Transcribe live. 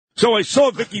So I saw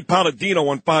Vicky Palladino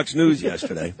on Fox News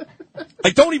yesterday.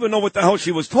 I don't even know what the hell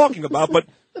she was talking about, but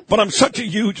I'm such a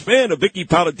huge fan of Vicky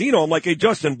Palladino. I'm like, hey,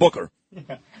 Justin Booker.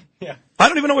 Yeah. I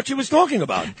don't even know what she was talking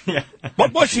about. Yeah.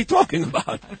 What was she talking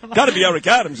about? Got to be Eric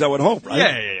Adams, I would hope, right?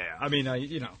 Yeah. I mean, I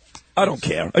don't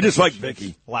care. I just like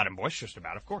Vicky. Loud and boisterous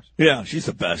about, of course. Yeah, she's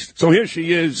the best. So here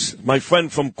she is, my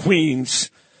friend from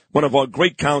Queens, one of our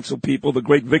great council people, the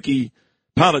great Vicky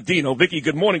Palladino. Vicky,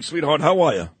 good morning, sweetheart. How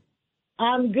are you?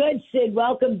 I'm good, Sid.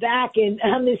 Welcome back. And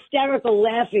I'm hysterical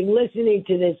laughing listening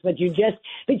to this, but you just,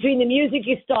 between the music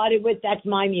you started with, that's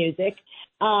my music.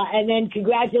 And then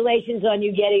congratulations on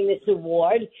you getting this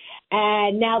award.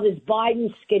 And now this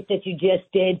Biden skit that you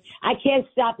just did, I can't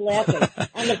stop laughing.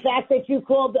 And the fact that you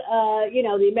called,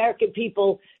 the American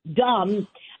people dumb,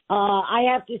 I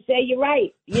have to say you're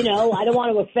right. I don't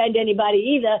want to offend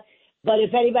anybody either, but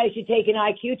if anybody should take an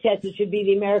IQ test, it should be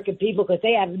the American people because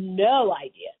they have no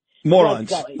idea.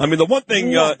 Morons. I mean, the one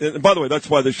thing, and by the way, that's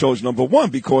why the show's number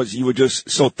one, because you were just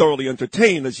so thoroughly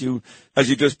entertained, as you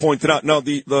just pointed out. Now,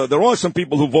 there are some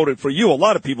people who voted for you. A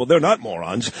lot of people, they're not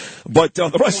morons, but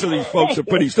the rest of these folks are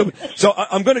pretty stupid. So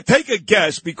I'm going to take a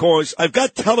guess because I've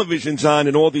got televisions on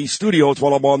in all these studios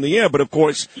while I'm on the air, but of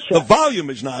course, the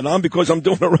volume is not on because I'm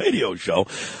doing a radio show.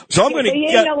 So I'm going to you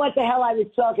didn't know what the hell I was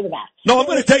talking about. No, I'm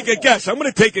going to take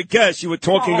a guess. You were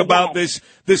talking about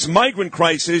this migrant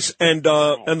crisis and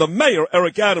the mayor,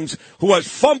 Eric Adams, who has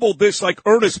fumbled this like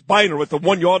Ernest Biner at the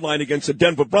 1-yard line against the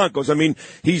Denver Broncos. I mean,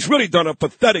 he's really done a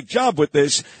pathetic job with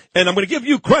this. And I'm going to give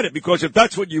you credit because if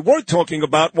that's what you were talking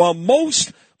about, while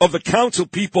most of the council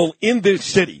people in this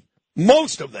city,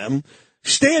 most of them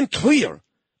stand clear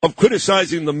of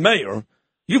criticizing the mayor,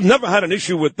 you've never had an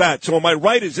issue with that. So am I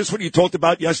right? Is this what you talked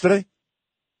about yesterday?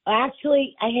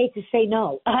 Actually, I hate to say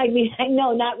no. I mean,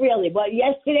 no, not really. What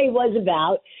yesterday was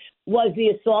the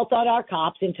assault on our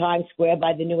cops in Times Square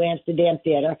by the New Amsterdam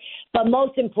Theater, but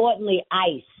most importantly,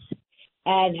 ICE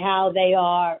and how they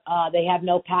have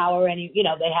no power. They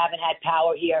haven't had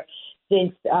power here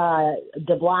since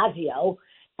de Blasio.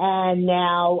 And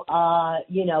now,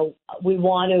 we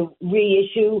want to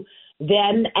reissue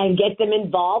them and get them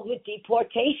involved with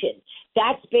deportation.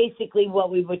 That's basically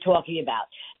what we were talking about.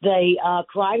 The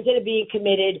crimes that are being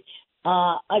committed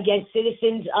against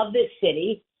citizens of this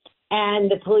city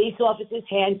and the police officers'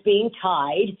 hands being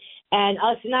tied and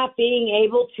us not being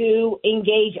able to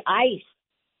engage ICE.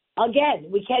 Again,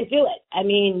 we can't do it. I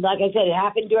mean, like I said, it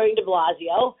happened during de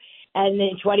Blasio and then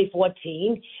in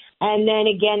 2014. And then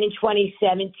again in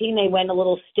 2017, they went a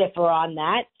little stiffer on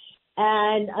that.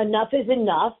 And enough is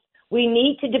enough. We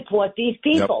need to deport these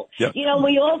people. Yep.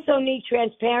 We also need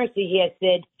transparency here,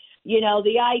 Sid.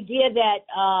 The idea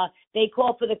that they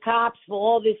call for the cops for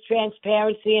all this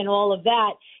transparency and all of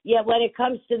that, yet when it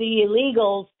comes to the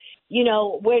illegals,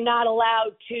 we're not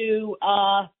allowed to,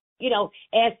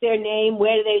 ask their name,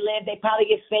 where do they live? They probably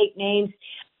get fake names,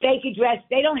 fake address.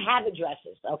 They don't have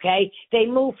addresses, okay? They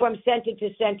move from center to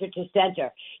center to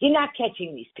center. You're not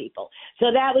catching these people. So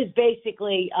that was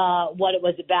basically what it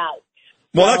was about.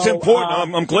 Well, that's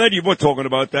important. I'm glad you were talking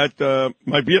about that.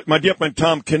 My dear friend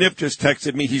Tom Kniff just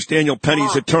texted me. He's Daniel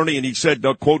Penny's attorney, and he said,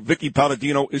 quote, Vicky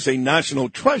Palladino is a national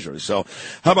treasure. So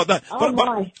how about that?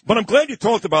 But I'm glad you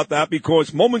talked about that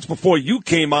because moments before you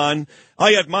came on,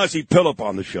 I had Mazi Pilip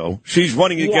on the show. She's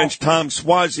running against Tom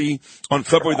Suozzi on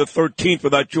February the 13th for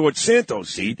that George Santos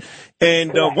seat.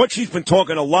 And what she's been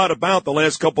talking a lot about the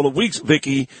last couple of weeks,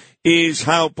 Vicky, is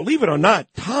how, believe it or not,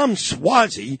 Tom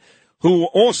Suozzi, who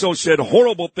also said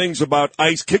horrible things about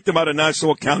ICE, kicked him out of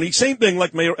Nassau County. Same thing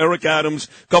like Mayor Eric Adams,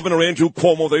 Governor Andrew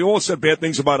Cuomo. They all said bad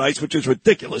things about ICE, which is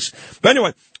ridiculous. But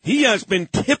anyway, he has been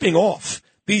tipping off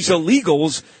these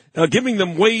illegals, giving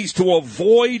them ways to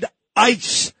avoid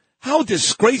ICE. How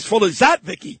disgraceful is that,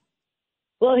 Vicky?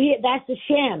 Well, that's a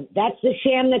sham. That's the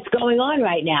sham that's going on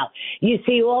right now. You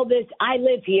see all this. I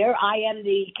live here. I am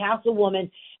the councilwoman.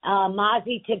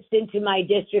 Mazi tips into my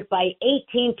district by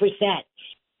 18%.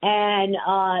 And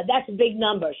that's a big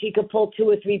number. She could pull 2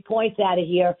 or 3 points out of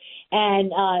here,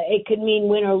 and it could mean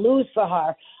win or lose for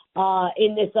her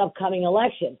in this upcoming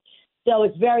election. So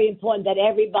it's very important that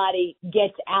everybody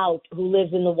gets out who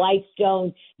lives in the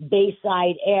Whitestone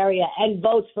Bayside area and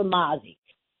votes for Mazi.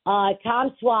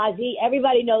 Tom Suozzi,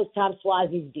 everybody knows Tom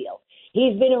Suozzi's deal.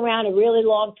 He's been around a really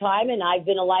long time, and I've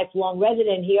been a lifelong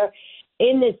resident here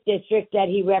in this district that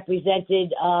he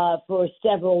represented for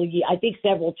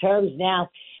several terms now.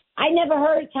 I never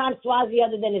heard of Tom Suozzi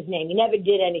other than his name. He never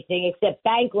did anything except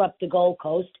bankrupt the Gold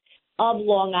Coast of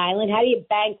Long Island. How do you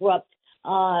bankrupt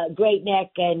Great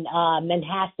Neck and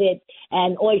Manhasset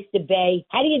and Oyster Bay?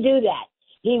 How do you do that?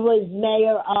 He was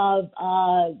mayor of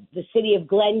the city of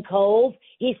Glen Cove.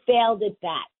 He failed at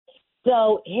that.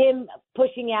 So him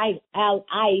pushing out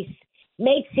ICE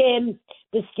makes him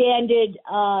the standard,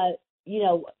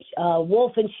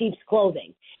 wolf in sheep's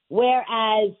clothing.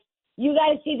 Whereas you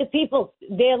got to see the people,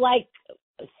 they're like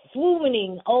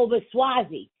swooning over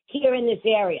Swazi here in this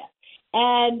area.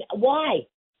 And why?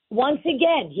 Once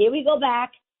again, here we go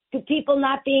back to people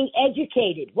not being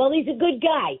educated. Well, he's a good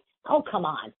guy. Oh, come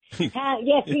on.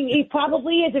 Yes, he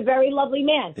probably is a very lovely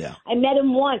man. Yeah. I met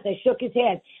him once. I shook his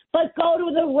hand. But go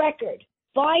to the record.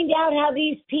 Find out how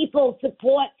these people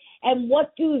support and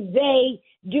what do they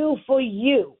do for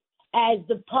you as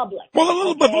the public.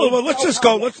 Well, let's just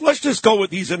go. Let's just go with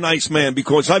he's a nice man,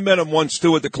 because I met him once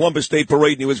too at the Columbus Day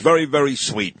Parade, and he was very, very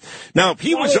sweet. Now, if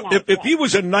he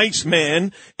was a nice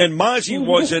man and Mozzie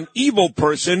was an evil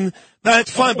person,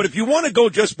 that's fine. But if you want to go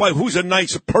just by who's a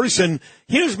nice person,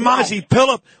 here's Mozzie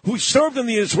Philip, who served in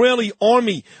the Israeli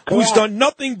army, who's done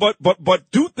nothing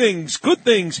but do things, good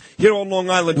things here on Long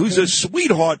Island, who's a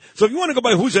sweetheart. So if you want to go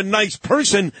by who's a nice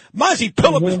person, Mozzie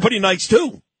Philip is pretty nice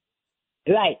too.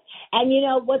 Right. And,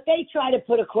 what they tried to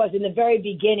put across in the very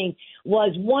beginning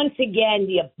was, once again,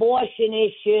 the abortion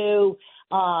issue,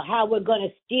 how we're going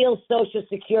to steal Social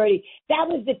Security. That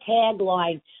was the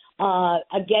tagline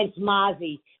against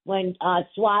Mozzie when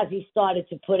Swazi started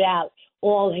to put out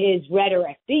all his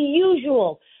rhetoric. The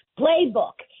usual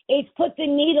playbook. It's put the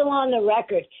needle on the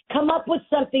record. Come up with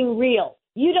something real.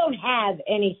 You don't have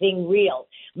anything real.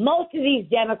 Most of these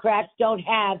Democrats don't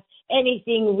have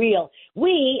anything real.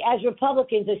 We, as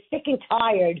Republicans, are sick and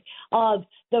tired of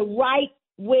the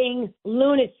right-wing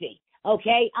lunacy,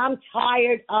 okay? I'm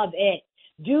tired of it.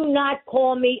 Do not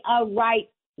call me a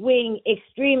right-wing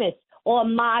extremist or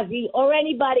Mozzie or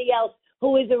anybody else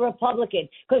who is a Republican,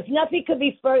 because nothing could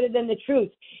be further than the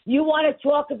truth. You want to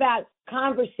talk about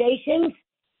conversations?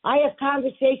 I have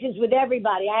conversations with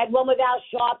everybody. I had one with Al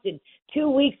Sharpton 2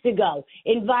 weeks ago,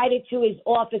 invited to his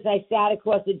office. I sat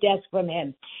across the desk from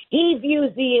him. He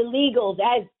views the illegals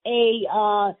as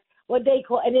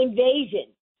an invasion,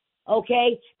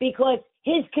 okay? Because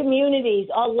his communities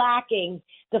are lacking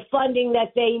the funding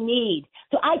that they need.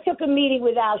 So I took a meeting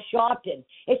with Al Sharpton.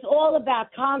 It's all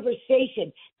about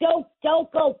conversation. Don't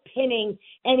go pinning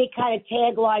any kind of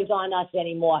taglines on us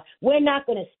anymore. We're not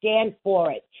going to stand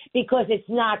for it because it's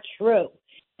not true.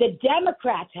 The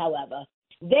Democrats, however,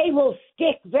 they will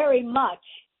stick very much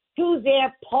to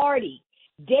their party.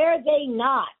 Dare they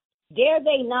not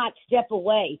step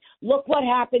away? Look what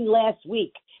happened last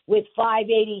week with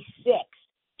 586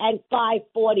 and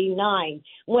 549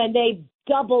 when they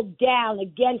doubled down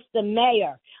against the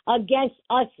mayor, against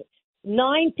us,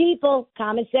 9 people,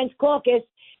 Common Sense Caucus,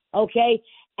 okay,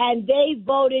 and they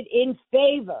voted in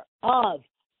favor of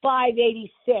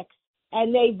 586,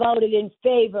 and they voted in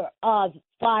favor of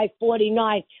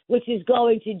 549, which is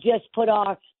going to just put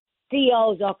our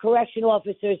COs, our correction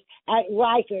officers at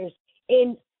Rikers,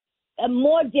 in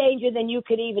more danger than you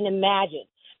could even imagine.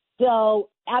 So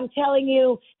I'm telling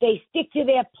you, they stick to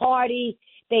their party.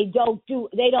 They don't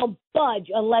budge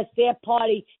unless their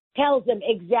party tells them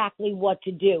exactly what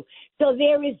to do. So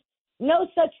there is no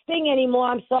such thing anymore,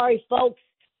 I'm sorry, folks,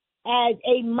 as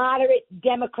a moderate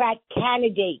Democrat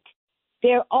candidate.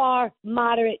 There are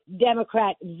moderate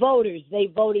Democrat voters. They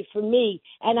voted for me,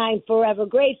 and I'm forever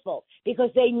grateful because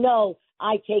they know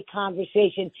I take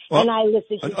conversation and I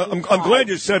listen to I'm glad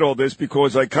you said all this,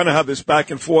 because I kind of have this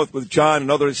back and forth with John and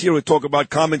others here who talk about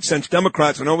common sense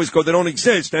Democrats, and I always go, they don't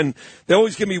exist. And they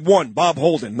always give me one, Bob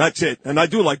Holden. That's it. And I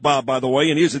do like Bob, by the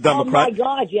way, and he's a Democrat. Oh, my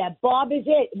God, yeah. Bob is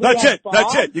it.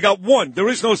 That's it. You got one. There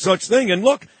is no such thing. And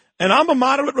look, and I'm a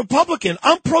moderate Republican.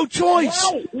 I'm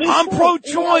pro-choice. Right, I'm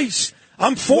pro-choice.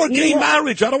 I'm for gay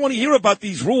marriage. I don't want to hear about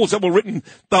these rules that were written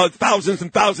thousands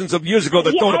and thousands of years ago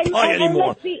that don't apply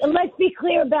anymore. Let's be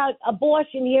clear about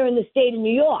abortion here in the state of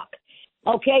New York.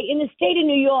 Okay, in the state of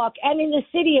New York and in the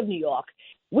city of New York,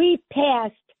 we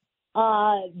passed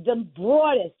the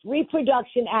broadest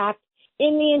reproduction act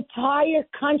in the entire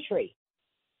country.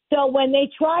 So when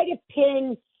they try to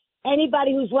pin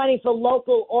anybody who's running for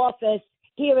local office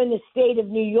here in the state of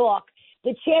New York,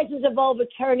 the chances of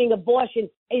overturning abortion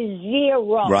is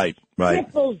zero. Right.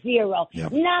 Triple zero.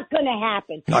 Yep. Not going to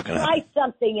happen. Not going to happen. Try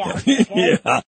something else. Okay? Yeah.